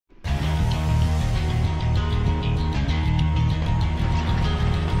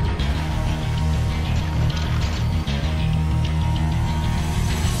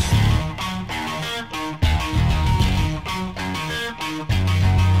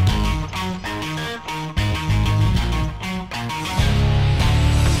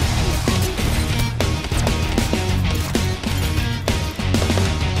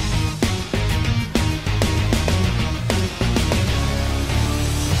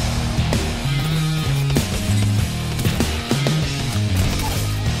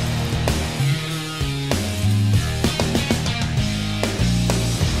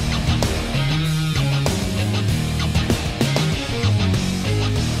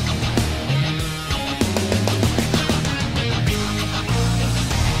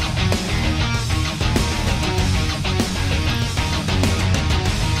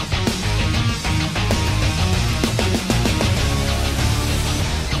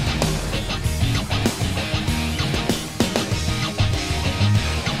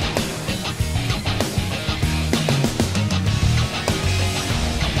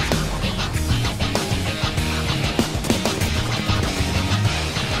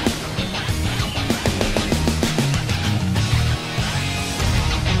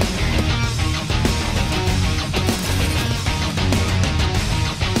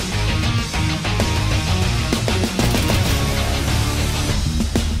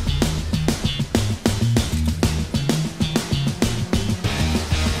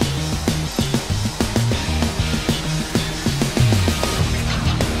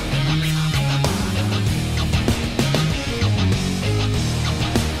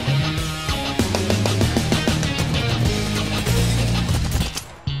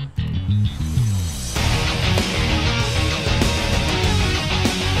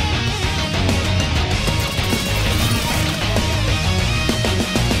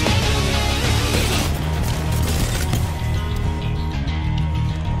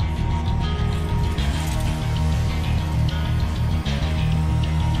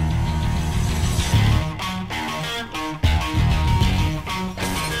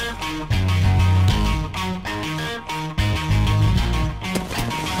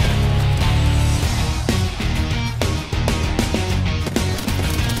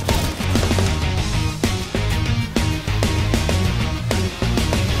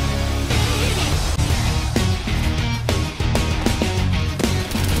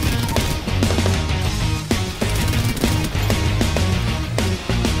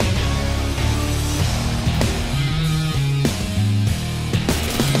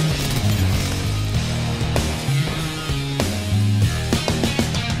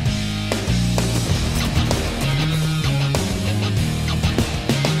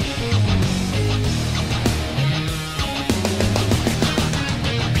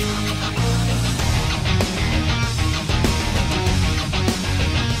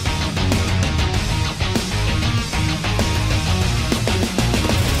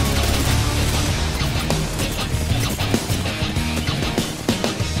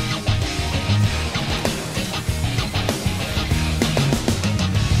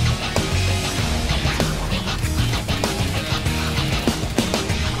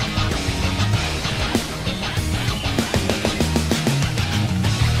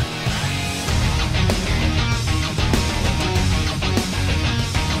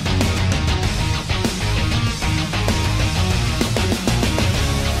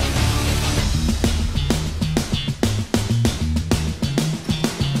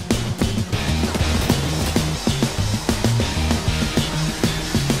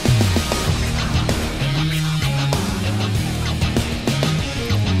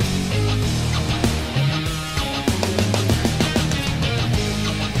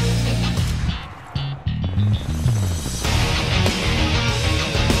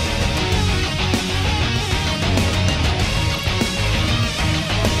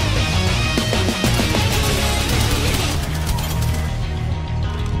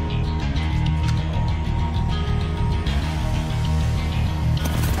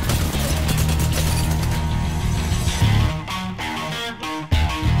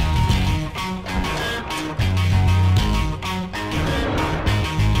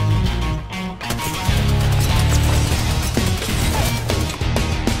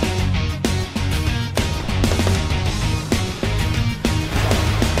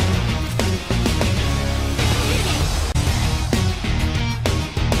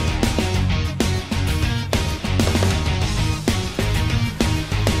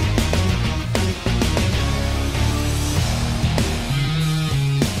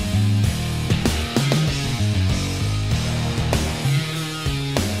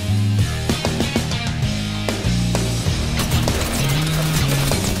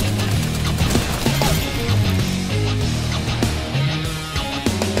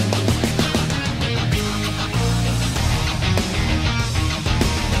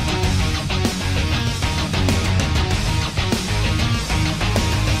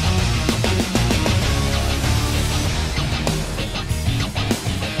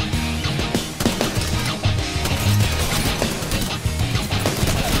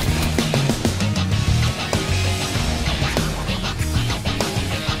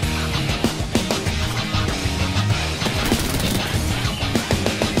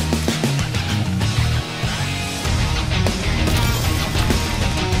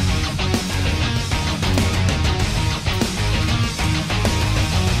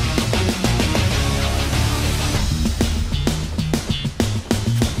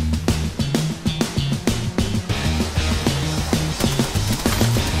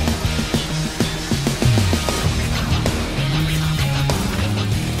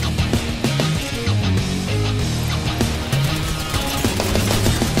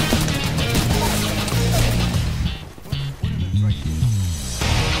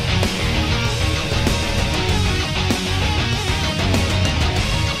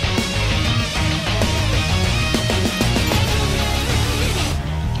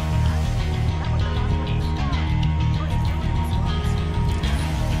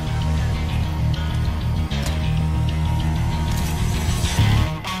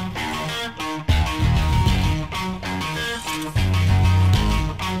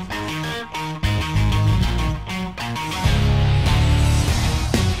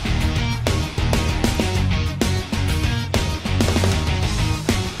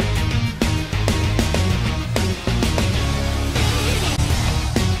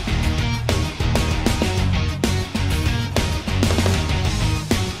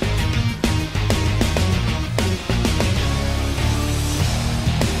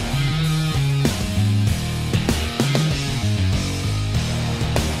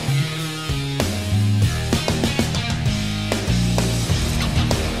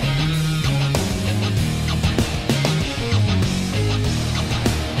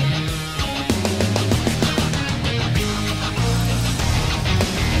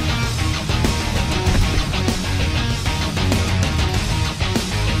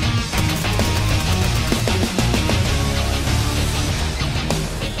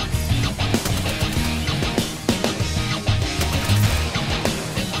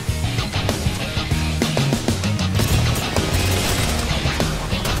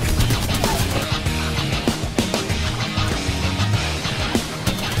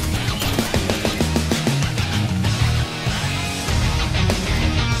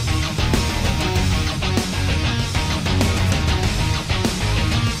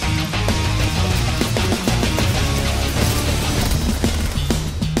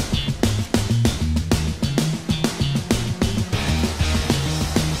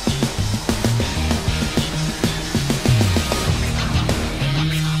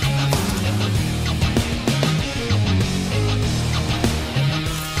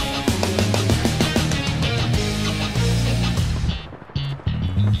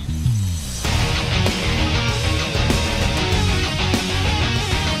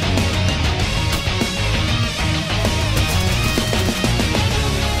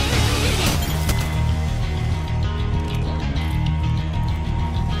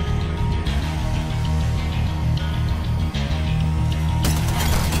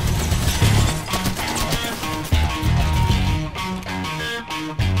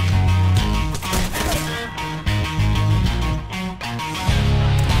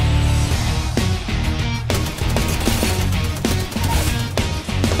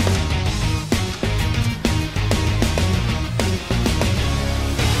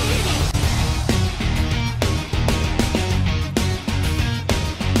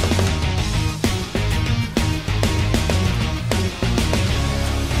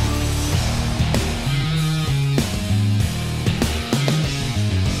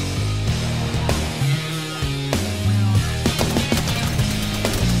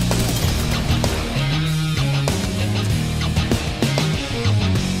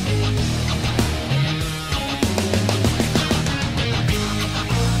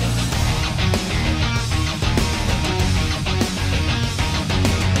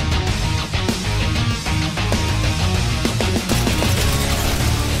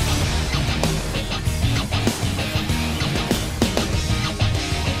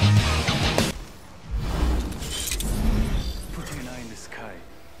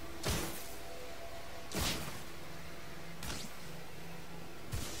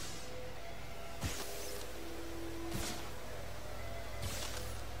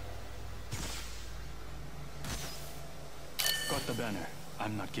the banner.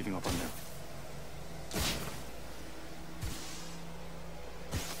 I'm not giving up on them.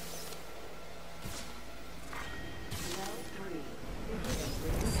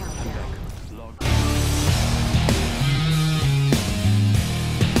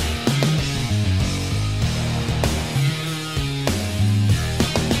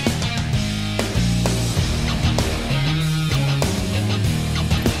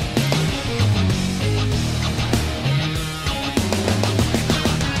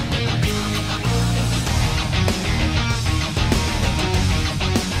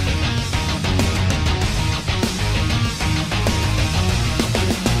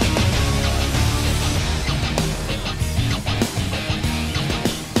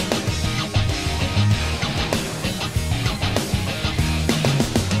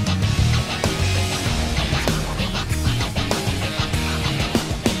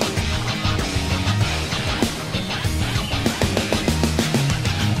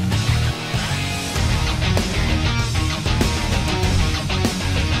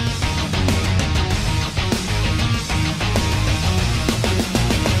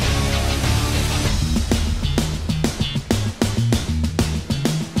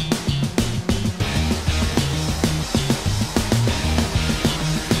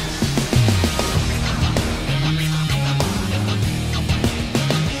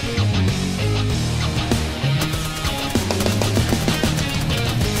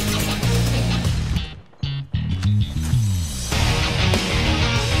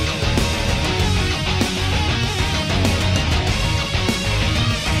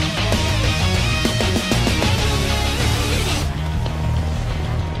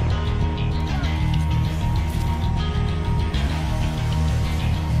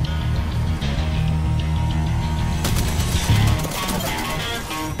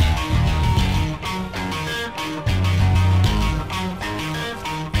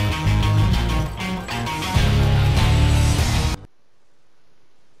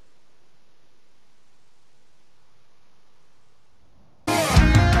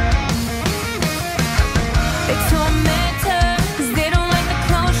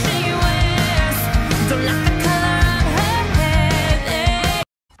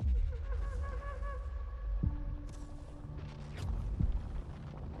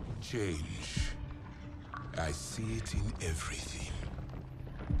 Change. I see it in everything.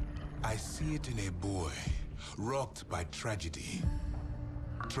 I see it in a boy rocked by tragedy.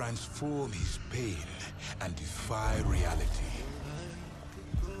 Transform his pain and defy reality.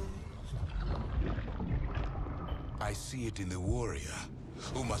 I see it in the warrior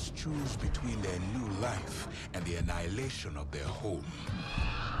who must choose between their new life and the annihilation of their home.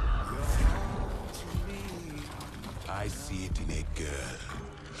 I see it in a girl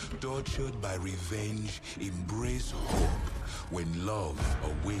tortured by revenge, embrace hope when love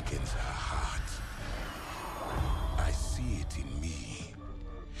awakens her heart. I see it in me.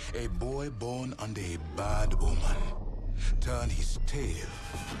 A boy born under a bad omen turn his tale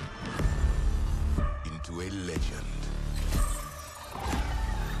into a legend.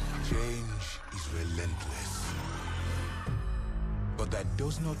 Change is relentless. But that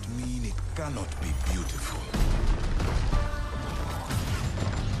does not mean it cannot be beautiful.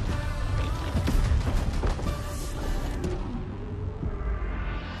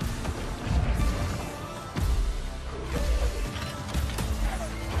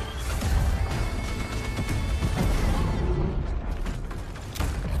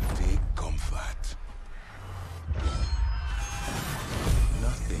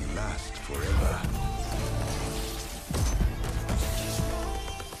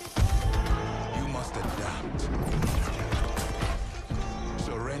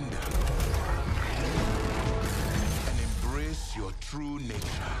 True nature.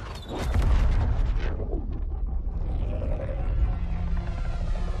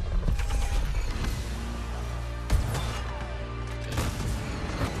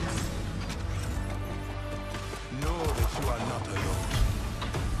 Know that you are not alone.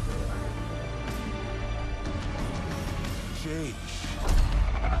 Change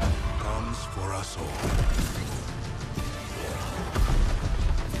comes for us all.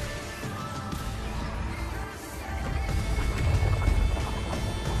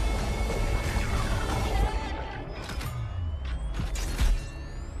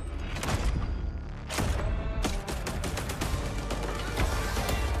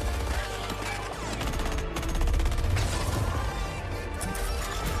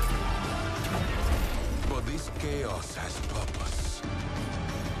 Chaos has purpose.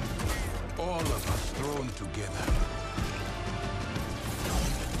 All of us thrown together,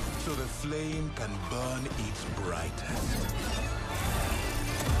 so the flame can burn its brightest.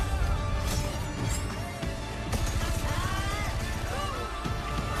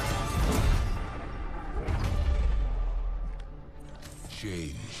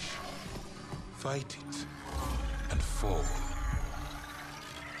 Change. Fight it and fall.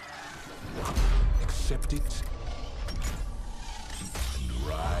 Accept it and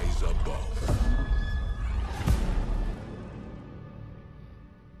rise above.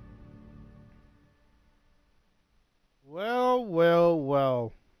 Well, well,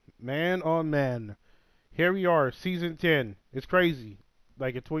 well. Man on man. Here we are, season 10. It's crazy.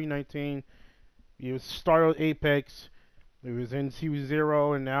 Like in 2019, it was started Apex. It was in Season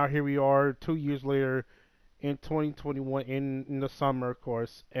 0, and now here we are 2 years later in 2021 in the summer, of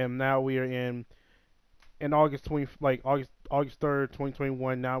course. And now we are in August 20, like August 3rd,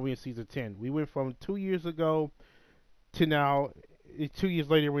 2021. Now we're in season 10. We went from 2 years ago to now. 2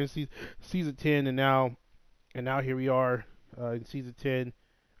 years later, we're in season 10, and now here we are in season 10.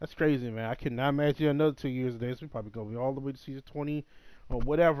 That's crazy, man. I cannot imagine another 2 years of this. We're probably gonna be all the way to season 20 or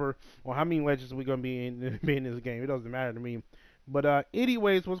whatever, or how many legends we're gonna be in, be in this game. It doesn't matter to me. But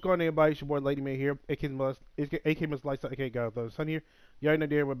anyways, what's going on, everybody? It's your boy Lightingman here, aka Must Lifestyle, aka God the Sun here. You already know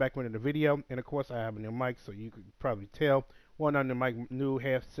there. We're back with another video, and of course I have a new mic, so you could probably tell. One on the mic, new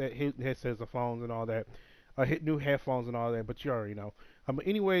headsets, of phones, and all that. Hit new headphones and all that, but you already know. But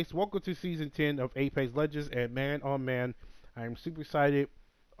anyways, welcome to season 10 of Apex Legends, and man, oh man, I'm super excited.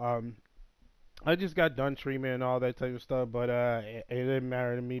 I just got done streaming and all that type of stuff, but it didn't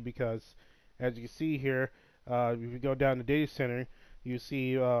matter to me because, as you can see here, if you go down the data center, you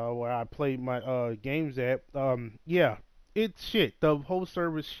see where I played my games at. Yeah, it's shit. The whole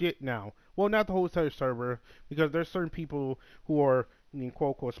server's shit now. Well, not the whole server, because there's certain people who are,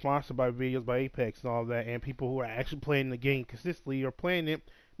 quote unquote, sponsored by videos by Apex and all that, and people who are actually playing the game consistently or playing it.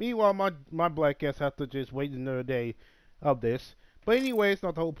 Meanwhile, my black ass have to just wait another day of this. But anyway, it's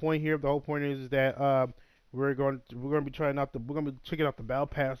not the whole point here. The whole point is that we're going to be checking out the battle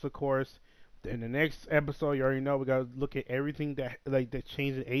pass, of course. In the next episode, you already know we got to look at everything that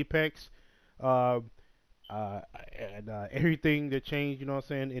changed in Apex, and everything that changed. You know what I'm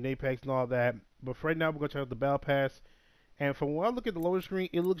saying, in Apex and all that. But for right now, we're going to check out the battle pass. And from when I look at the lower screen,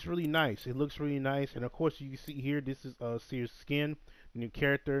 it looks really nice. It looks really nice. And of course, you can see here, this is Seer's skin, the new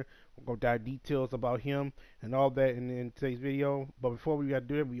character. We're going to dive details about him and all that in today's video. But before we got to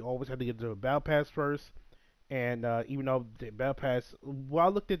do it, we always have to get to the battle pass first. And even though the battle pass, well, I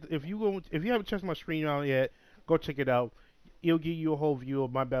looked at, if you haven't checked my screen out yet, go check it out. It'll give you a whole view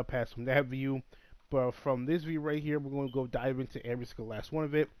of my battle pass from that view. But from this view right here, we're going to go dive into every single last one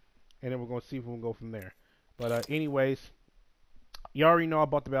of it. And then we're going to see if we can go from there. But anyways, you already know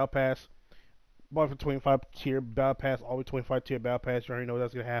about the battle pass. Bought for 25 tier battle pass, always 25 tier battle pass. You already know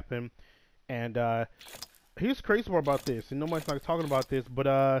that's gonna happen. And here's the crazy part about this, and nobody's not talking about this,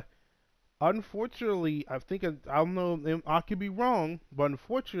 but unfortunately, I don't know, I could be wrong, but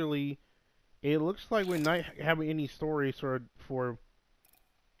unfortunately, it looks like we're not having any stories for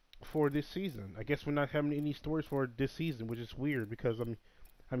this season. I guess we're not having any stories for this season, which is weird because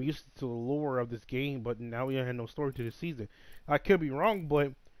I'm used to the lore of this game, but now we don't have no story to this season. I could be wrong,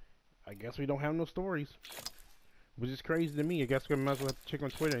 but I guess we don't have no stories, which is crazy to me. I guess we might as well have to check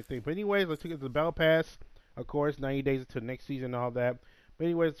on Twitter and anything. But anyways, let's check out the battle pass. Of course, 90 days until next season and all that. But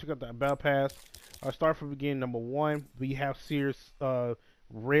anyways, let's check out the battle pass. I'll start from the beginning. Number 1, we have Seer's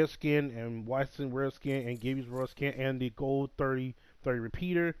rare skin, and Watson rare skin, and Gibby's rare skin, and the gold 30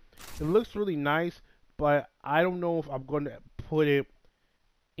 repeater. It looks really nice, but I don't know if I'm going to put it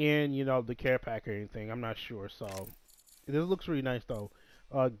in, the care pack or anything. I'm not sure. So this looks really nice though.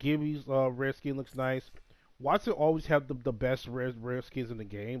 Gibby's rare skin looks nice. Watson always have the best rare skins in the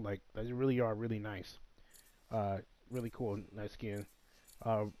game. Like, they really are really nice. Really cool, nice skin.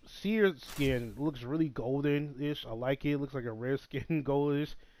 Seer's skin looks really golden-ish. I like it. It looks like a rare skin,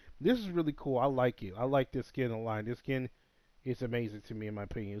 goldish. This is really cool. I like it. I like this skin a lot. This skin is amazing to me, in my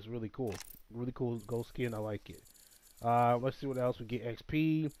opinion. It's really cool. Really cool gold skin. I like it. Let's see what else. We get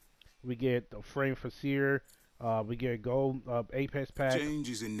XP. We get the frame for Seer. We get a gold Apex pack. Change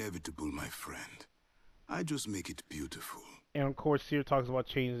is inevitable, my friend. I just make it beautiful. And of course, Seer talks about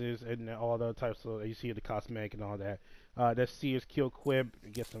changes and all the types of, you see the cosmetic and all that. That's Seer's kill quip.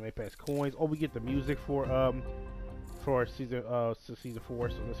 We get some Apex coins. Oh, we get the music for season 4.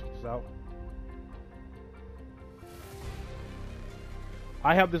 So let's check this out.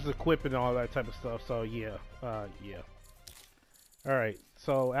 I have this equipped and all that type of stuff. So yeah, yeah. All right.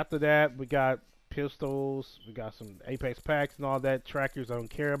 So after that, we got pistols. We got some Apex packs and all that. Trackers I don't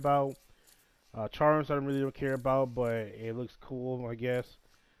care about. Charms I don't care about, but it looks cool, I guess.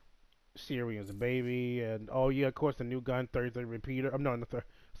 Syrian's a baby, and oh yeah, of course the new gun, 33 repeater. I'm not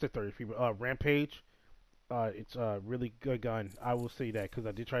the said 33, but Rampage. It's a really good gun. I will say that because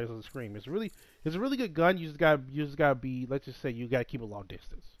I did try this on the screen. It's a really good gun. You just gotta be. Let's just say you gotta keep a long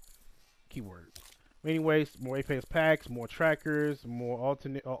distance. Keyword. Anyways, more Apex packs, more trackers, more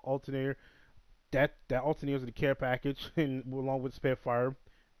alternator. That alternator is in the care package, and along with Spitfire,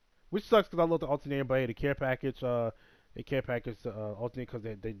 which sucks because I love the alternator, but hey, the care package, alternator because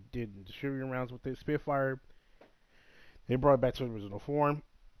they did distributing rounds with the Spitfire. They brought it back to the original form,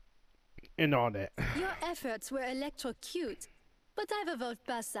 and all that. Your efforts were electrocute, but I've evolved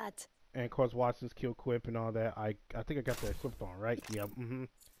past that. And of course, Watson's kill quip and all that. I think I got that equipped on, right? Yeah.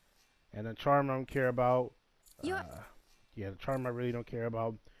 And the charm I don't care about. Yeah, the charm I really don't care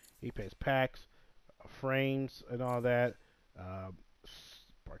about. Apex packs, frames, and all that.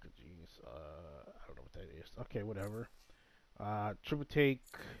 Sparker G's. I don't know what that is. Okay, whatever. Triple take.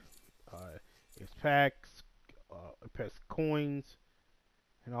 Apex packs. Apex coins,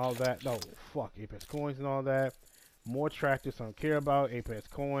 and all that. No, fuck Apex coins and all that. More tractors I don't care about. Apex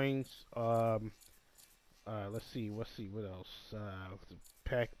coins. Let's see. What else? The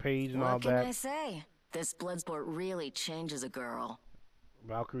pack page and all that. What can I say? This Bloodsport really changes a girl.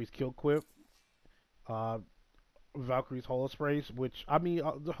 Valkyrie's kill quip. Valkyrie's holo sprays, which I mean,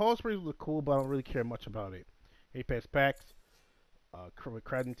 the holo sprays look cool, but I don't really care much about it. Apex packs.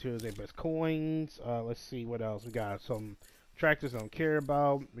 Crafting tools, Apex coins. Let's see what else. We got some tractors I don't care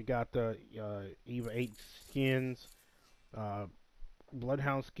about. We got the Eva 8 skins.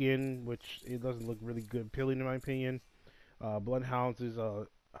 Bloodhound skin, which it doesn't look really good appealing in my opinion. Bloodhounds is a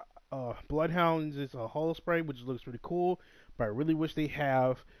holo spray, which looks really cool, but I really wish they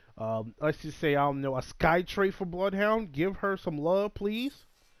have let's just say, I don't know, a sky trait for Bloodhound. Give her some love, please.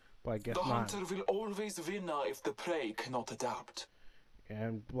 But I guess the not. hunter will always win if the prey cannot adapt.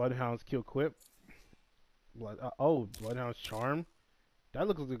 And Bloodhound's kill quip. Bloodhound's charm. That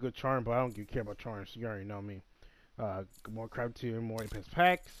looks like a good charm, but I don't care about charms. You already know me. More crab tier, more Apex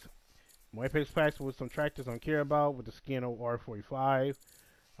packs. More Apex packs with some tractors I don't care about, with the skin of R45.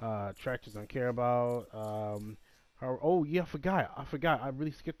 Tractors I don't care about. Oh yeah, I forgot. I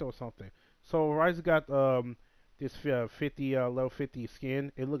really skipped over something. So Horizon got this 50 level 50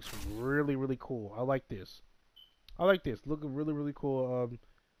 skin. It looks really, really cool. I like this. Look really, really cool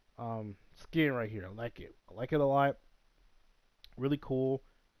skin right here. I like it. I like it a lot. Really cool.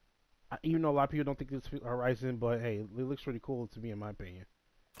 Even though a lot of people don't think this is Horizon, but hey, it looks really cool to me in my opinion.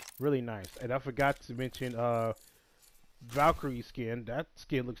 Really nice. And I forgot to mention Valkyrie skin. That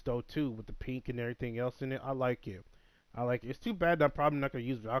skin looks dope too, with the pink and everything else in it. I like it. It's too bad that I'm probably not gonna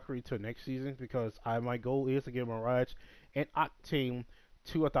use Valkyrie till next season, because my goal is to get Mirage and Octane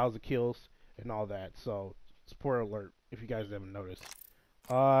to 1,000 kills and all that. So spoiler alert if you guys haven't noticed.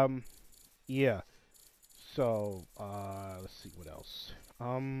 Yeah. So let's see what else.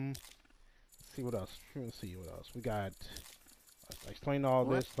 Let's see what else. We got. Explain all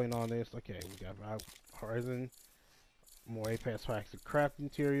this. Okay, we got Horizon. More Apex packs of craft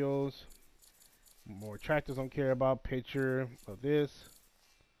materials. More tractors I don't care about. Picture of this.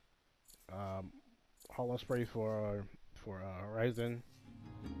 Hollow spray for Horizon.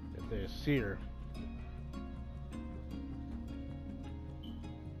 There's Seer.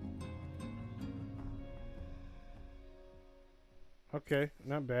 Okay,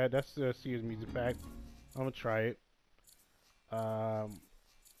 not bad. That's the Seer's music pack. I'm gonna try it.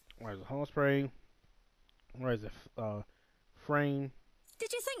 Where's the hollow spray? Where's the frame?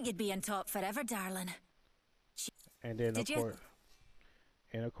 Did you think you'd be on top forever, darling? And then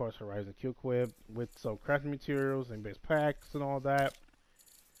of course Horizon Kill Quip with some crafting materials and base packs and all that.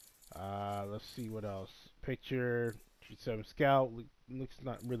 Let's see what else. Picture 7 Scout looks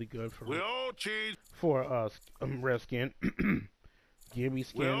not really good for rare skin. Gibby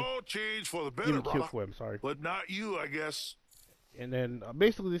skin. We all change for the better, Gibby Kill brother. Quip, sorry. But not you, I guess. And then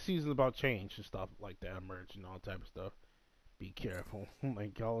basically this season is about change and stuff like that, merch and all type of stuff. Be careful.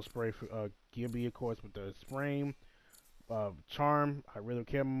 Like Hollow spray for Gibby, of course, with the frame. Charm, I really don't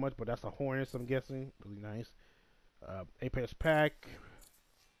care much, but that's a Hornets, I'm guessing. Really nice. Apex pack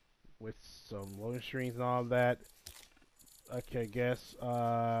with some loading strings and all that. Okay, guess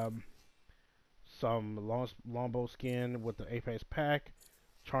some longbow skin with the Apex pack.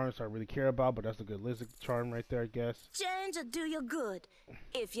 Charms I really care about, but that's a good lizard charm right there, I guess. Change will do you good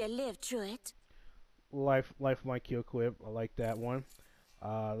if you live through it. Life my kill quip. I like that one.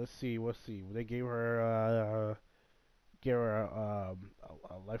 Let's see. They gave her a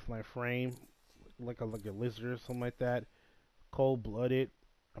lifeline frame, like a lizard or something like that. Cold blooded.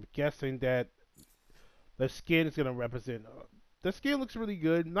 I'm guessing that the skin is gonna represent. The skin looks really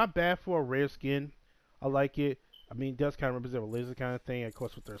good. Not bad for a rare skin. I like it. I mean, it does kind of represent a lizard kind of thing, of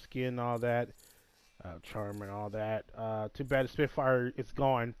course, with their skin and all that. Charm and all that. Too bad the Spitfire is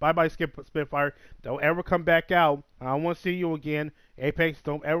gone. Bye bye, Spitfire. Don't ever come back out. I don't want to see you again. Apex,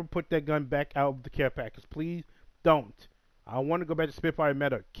 don't ever put that gun back out of the care package. Please don't. I want to go back to Spitfire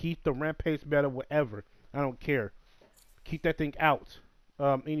meta. Keep the Rampage meta, whatever. I don't care. Keep that thing out.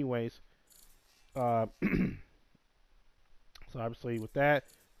 Anyways. So obviously with that,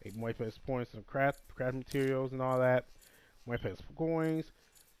 8 more points and craft materials and all that. More coins.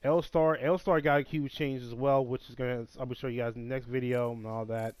 L-Star got a huge change as well, which is I'll be showing you guys in the next video and all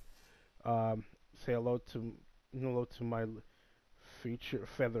that. Say hello to my future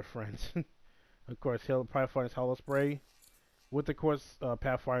feather friends. Of course, Pathfinder's Hollow Spray, with of course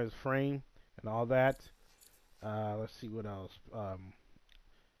Pathfinder's frame and all that. Let's see what else.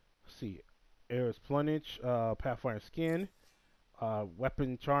 Let's see, Air's Plunge, Pathfinder Skin,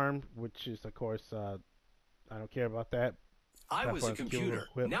 Weapon Charm, which is of course I don't care about that. I was a computer.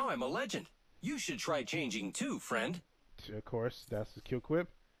 Now I'm a legend. You should try changing too, friend. Of course, that's the kill quip.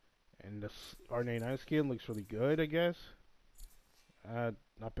 And the R99 skin looks really good, I guess.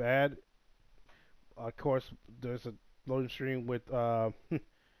 Not bad. Of course, there's a loading screen with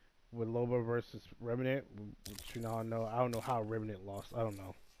with Loba versus Revenant, which you know I don't know how Revenant lost. I don't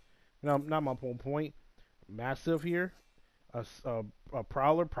know. No, not my point. Massive here. A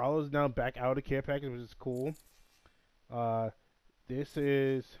Prowler. Prowler's now back out of the care package, which is cool. This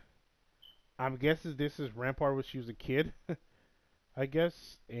is, I'm guessing this is Rampart when she was a kid, I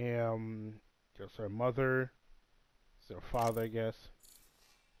guess. Just her mother, it's her father, I guess.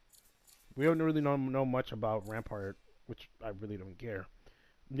 We don't really know much about Rampart, which I really don't care.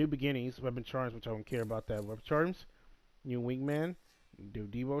 New Beginnings, Weapon Charms, which I don't care about that. Weapon Charms, New Wingman, new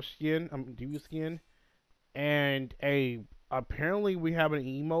Devo skin, and apparently we have an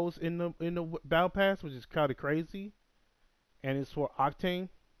emos in the Battle Pass, which is kind of crazy. And it's for Octane,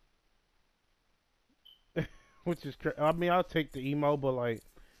 which is I mean, I'll take the emo, but like,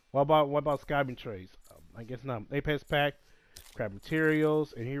 what about Skybin Trays? I guess not. Apex Pack, Crab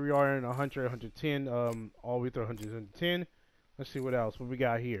Materials, and here we are in 100, 110, all the way through 100, 110. Let's see what else. What we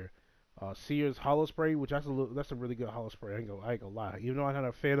got here? Sears Hollow Spray, which that's a really good Hollow Spray. I ain't gonna lie. Even though I'm not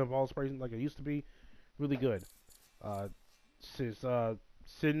a fan of Hollow Sprays like I used to be, really good. This is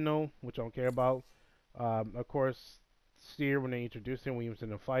Sentinel, which I don't care about. Of course. Seer when they introduced him when he was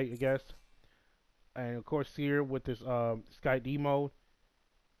in a fight, I guess. And of course Seer with this Sky D mode.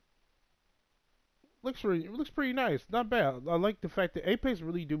 Looks pretty nice. Not bad. I like the fact that Apex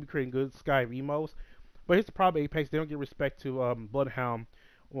really do be creating good Sky emos. But here's the problem, Apex, they don't give respect to Bloodhound,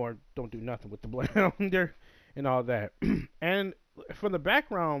 or don't do nothing with the Bloodhound there and all that. And from the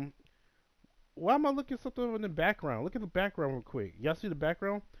background, why am I looking at something in the background? Look at the background real quick. Y'all see the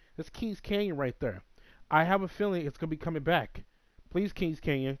background? That's Kings Canyon right there. I have a feeling it's going to be coming back. Please, Kings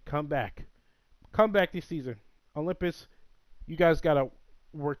Canyon, come back. Come back this season. Olympus, you guys got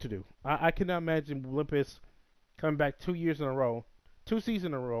work to do. I cannot imagine Olympus coming back 2 years in a row, 2 seasons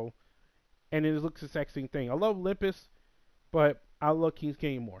in a row, and it looks the exact same thing. I love Olympus, but I love Kings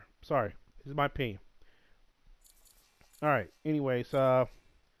Canyon more. Sorry. This is my opinion. Alright, anyways, that's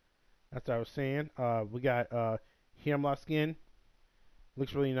what I was saying. We got Hemlock Skin.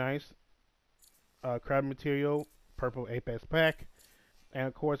 Looks really nice. Crab Material, Purple Apex Pack, and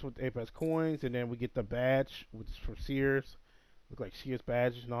of course with the Apex Coins, and then we get the badge, which is from Sears. Look like Sears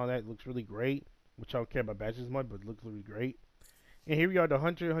badges and all that. It looks really great, which I don't care about badges much, but it looks really great. And here we are, the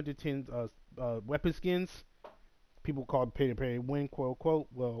 100, 110 weapon skins. People call it pay to win, quote unquote.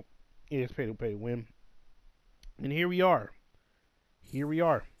 Well, it is pay to win. And here we are. Here we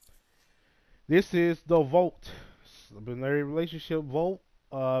are. This is the Volt. Subliminary Relationship Volt.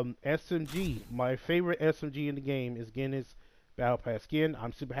 SMG. My favorite SMG in the game is getting this Battle Pass skin.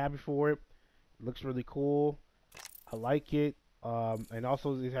 I'm super happy for it. It looks really cool. I like it. And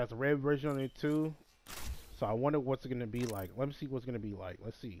also it has a red version on it too. So I wonder what's it gonna be like. Let me see what's gonna be like.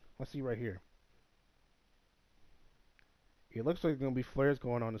 Let's see. Let's see right here. It looks like there's gonna be flares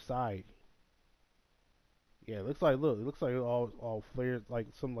going on the side. Yeah, it looks like it looks like all flares, like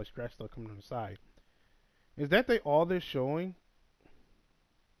some like scratch stuff coming on the side. Is that all they're showing?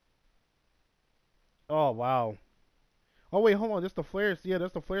 Oh wow. Oh wait, hold on. That's the flares. Yeah,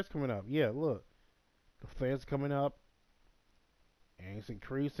 that's the flares coming up. Yeah, look. The flares coming up. And it's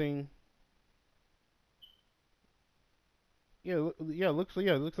increasing. Yeah, it looks like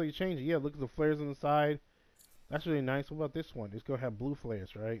it's changing. Yeah, look at the flares on the side. That's really nice. What about this one? It's gonna have blue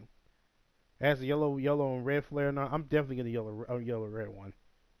flares, right? It has a yellow and red flare now. I'm definitely gonna yellow red one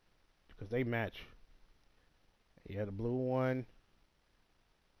because they match. Yeah, the blue one.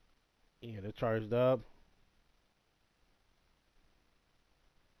 Yeah, they're charged up.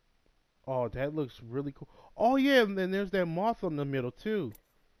 Oh, that looks really cool. Oh yeah, and then there's that moth in the middle too.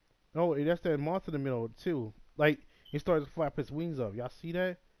 Oh, that's that moth in the middle too. Like it starts to flap its wings up. Y'all see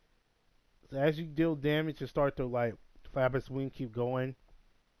that? So as you deal damage, it starts to like flap its wing, keep going.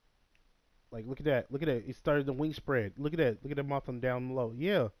 Like look at that. Look at that. It started the wing spread. Look at that. Look at the moth on down below.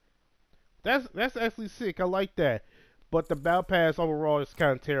 Yeah, that's actually sick. I like that. But the battle pass overall is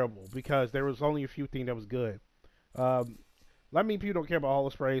kind of terrible because there was only a few things that was good. Um, a lot of people don't care about holo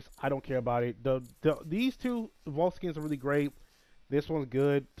sprays. I don't care about it. These two vault skins are really great. This one's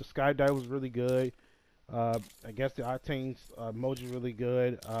good. The skydive was really good. I guess the Octane's emoji is really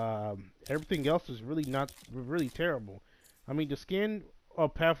good. Everything else is really not really terrible. I mean, the skin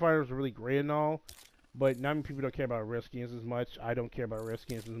of Pathfinder is really great and all, but not many people don't care about red skins as much. I don't care about red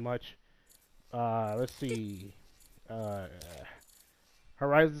skins as much. Let's see.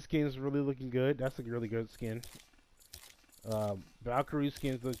 Horizon skin is really looking good. That's a really good skin. Valkyrie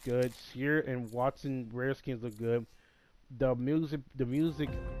skins look good. Seer and Watson rare skins look good. The music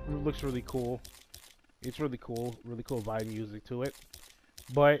looks really cool. It's really cool vibe music to it.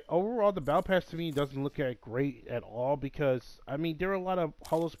 But overall, the battle pass to me doesn't look that great at all because I mean there are a lot of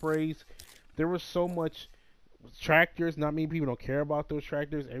holo sprays. There was so much tractors. Not many people don't care about those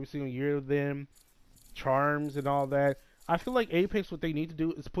tractors. Every single year of them, charms and all that. I feel like Apex, what they need to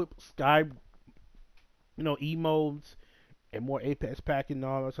do is put sky, emotes and more Apex pack and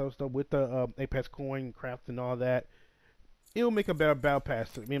all that sort of stuff with the Apex coin craft and all that. It'll make a better battle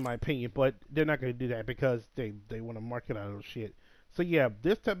pass, in my opinion, but they're not going to do that because they want to market out of shit. So yeah,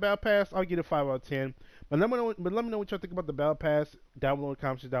 this type of battle pass, I'll give it a 5 out of 10. But let me know what y'all think about the battle pass down below in the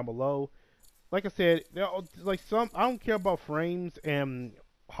comments down below. Like I said, like I don't care about frames and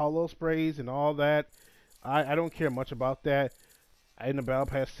holo sprays and all that. I don't care much about that in the battle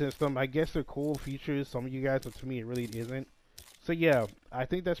pass system. I guess they're cool features, some of you guys, but to me it really isn't. So yeah, I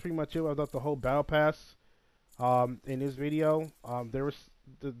think that's pretty much it about the whole battle pass. In this video, there's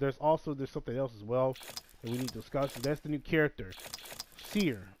something else as well that we need to discuss. That's the new character,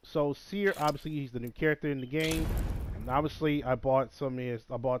 Seer. So Seer, obviously he's the new character in the game, and obviously I bought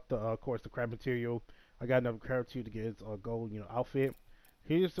the of course the crab material. I got enough crab material to get his gold outfit.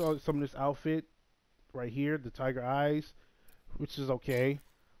 Here's some of this outfit right here, the tiger eyes, which is okay.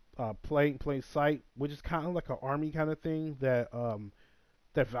 Plain sight, which is kind of like an army kind of thing that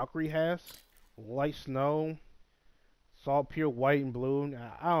that Valkyrie has. Light snow. Salt pure white and blue.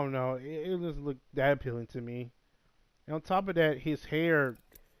 I don't know. It doesn't look that appealing to me. And on top of that, his hair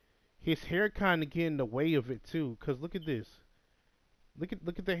kind of get in the way of it too. Cause look at this. Look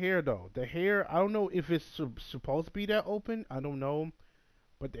at the hair though. The hair. I don't know if it's supposed to be that open. I don't know.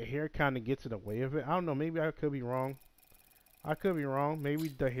 But the hair kind of gets in the way of it. I don't know. Maybe I could be wrong. Maybe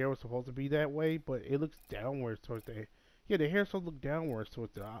the hair was supposed to be that way, but it looks downwards towards the hair. Yeah, the hair supposed to look downwards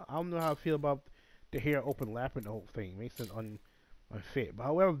towards it. I don't know how I feel about the hair open lapping the whole thing. Makes it unfit. But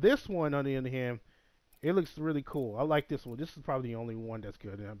however, this one on the other hand, it looks really cool. I like this one. This is probably the only one that's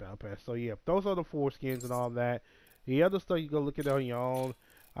good in that battle pass. So yeah, those are the 4 skins and all that. The other stuff you go look at it on your own.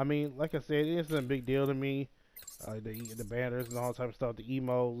 I mean, like I said, it isn't a big deal to me. The banners and all type of stuff, the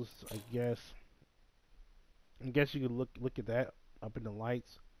emos, I guess you could look at that up in the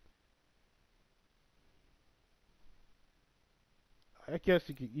lights. I guess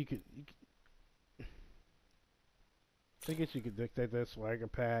you could I guess you could dictate that swagger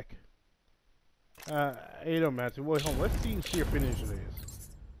pack. It don't matter. Wait, hold on. Let's see your finisher is.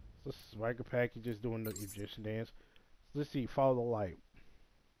 This swagger pack, you're just doing the Egyptian dance. Let's see, follow the light.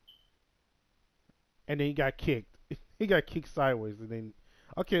 And then he got kicked. He got kicked sideways and then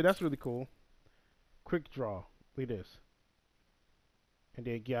okay, that's really cool. Quick draw. Look at this. And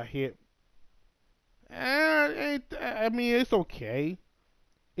then got hit. I mean, it's okay.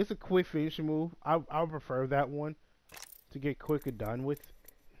 It's a quick finishing move. I prefer that one to get quicker done with.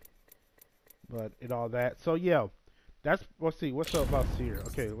 But and all that. So yeah, let's see what's up about Seer.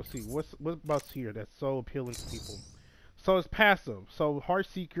 Okay, let's see what about Seer that's so appealing to people. So it's passive. So Heart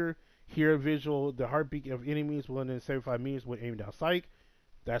Seeker, hear visual, the heartbeat of enemies within 75 meters when aimed down sight.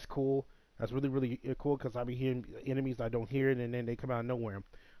 That's cool. That's really cool because I be hearing enemies I don't hear it and then they come out of nowhere.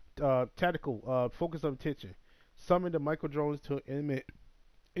 Tactical, focus of attention. Summon the micro drones to emit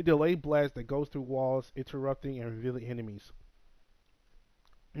a delayed blast that goes through walls, interrupting and revealing enemies.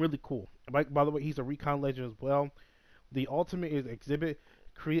 Really cool. By the way, he's a recon legend as well. The ultimate is exhibit,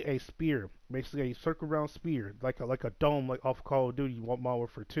 create a spear, basically a circle round spear, like a dome, like off Call of Duty Modern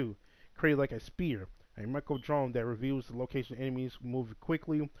Warfare 2. Create like a spear, a micro drone that reveals the location of enemies moving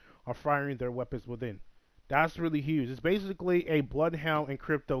quickly or firing their weapons within. That's really huge. It's basically a Bloodhound and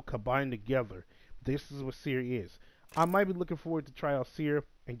Crypto combined together. This is what Seer is. I might be looking forward to try out Seer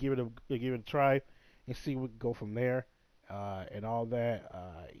and give it a try and see what we can go from there and all that.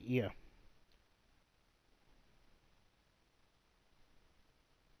 Yeah.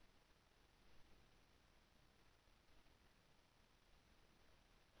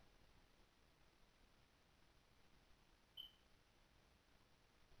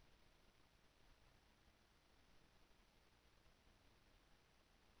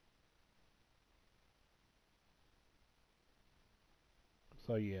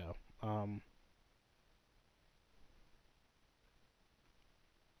 So yeah. All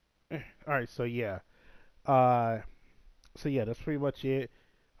right. So yeah. So yeah, that's pretty much it.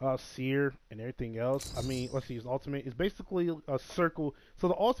 Seer and everything else. I mean, let's see. His ultimate is basically a circle. So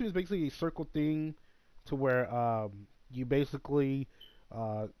the ultimate is basically a circle thing, to where you basically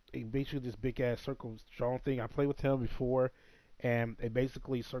basically this big ass circle strong thing. I played with him before, and it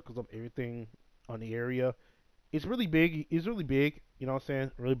basically circles up everything on the area. It's really big. It's really big. You know what I'm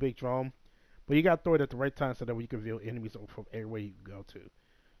saying? Really big drum. But you gotta throw it at the right time so that way you can reveal enemies from everywhere you can go to.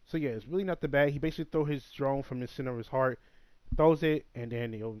 So yeah, it's really not that bad. He basically throw his drone from the center of his heart, throws it, and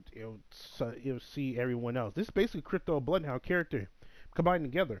then it'll see everyone else. This is basically Crypto Bloodhound character combined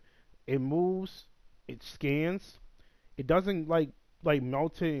together. It moves, it scans. It doesn't like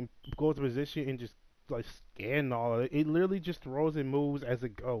melt it and go to position and just like scan all of it. It literally just throws and moves as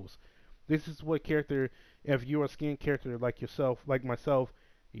it goes. This is what character, if you're a skin character like yourself, like myself,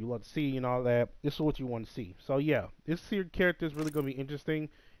 you love to see and all that, this is what you want to see. So yeah, this here character is really going to be interesting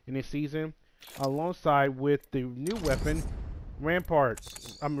in this season, alongside with the new weapon, Rampage.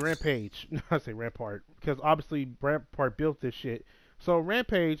 I say Rampart, because obviously Rampart built this shit. So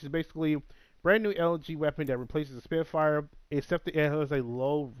Rampage is basically a brand new LG weapon that replaces the Spitfire, except that it has a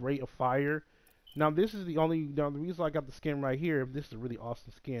low rate of fire. Now this is the reason I got the skin right here. This is a really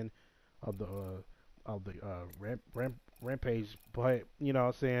awesome skin of the Rampage, but you know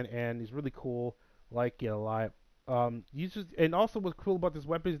what I'm saying, and it's really cool. Like it a lot. And also what's cool about this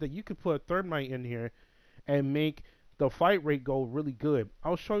weapon is that you can put a thermite in here and make the fight rate go really good.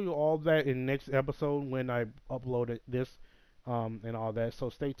 I'll show you all that in the next episode when I upload this and all that. So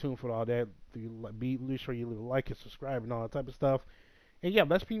stay tuned for all that. Be sure you like and subscribe and all that type of stuff. And yeah,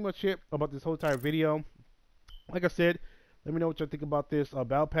 that's pretty much it about this whole entire video. Like I said, let me know what you think about this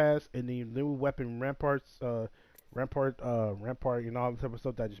Battle Pass and the new weapon Rampart, and all the type of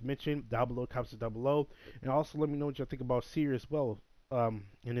stuff that I just mentioned down below, comments down below. And also let me know what you think about Seer as well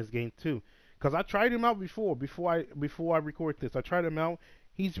in this game too, because I tried him out before I record this. I tried him out.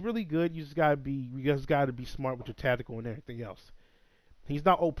 He's really good. You just gotta be smart with your tactical and everything else. He's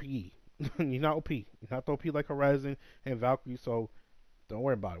not OP. He's not OP. He's not OP like Horizon and Valkyrie. So don't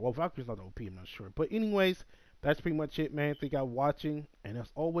worry about it. Well, Valkyrie's not OP. I'm not sure. But anyways, that's pretty much it, man. Thank you for watching, and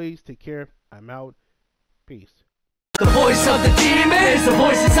as always, take care. I'm out. Peace. The voice of the demon is the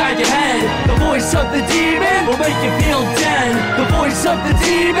voice inside your head. The voice of the demon will make you feel dead. The voice of the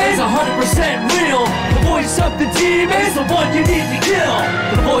demon is 100% real. The voice of the demon is the one you need to kill.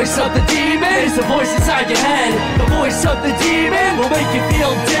 The voice of the demon is the voice inside your head. The voice of the demon will make you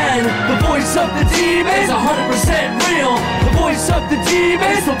feel dead. The voice of the demon is 100% real. The voice of the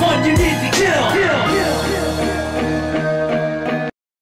demon is the one you need to kill.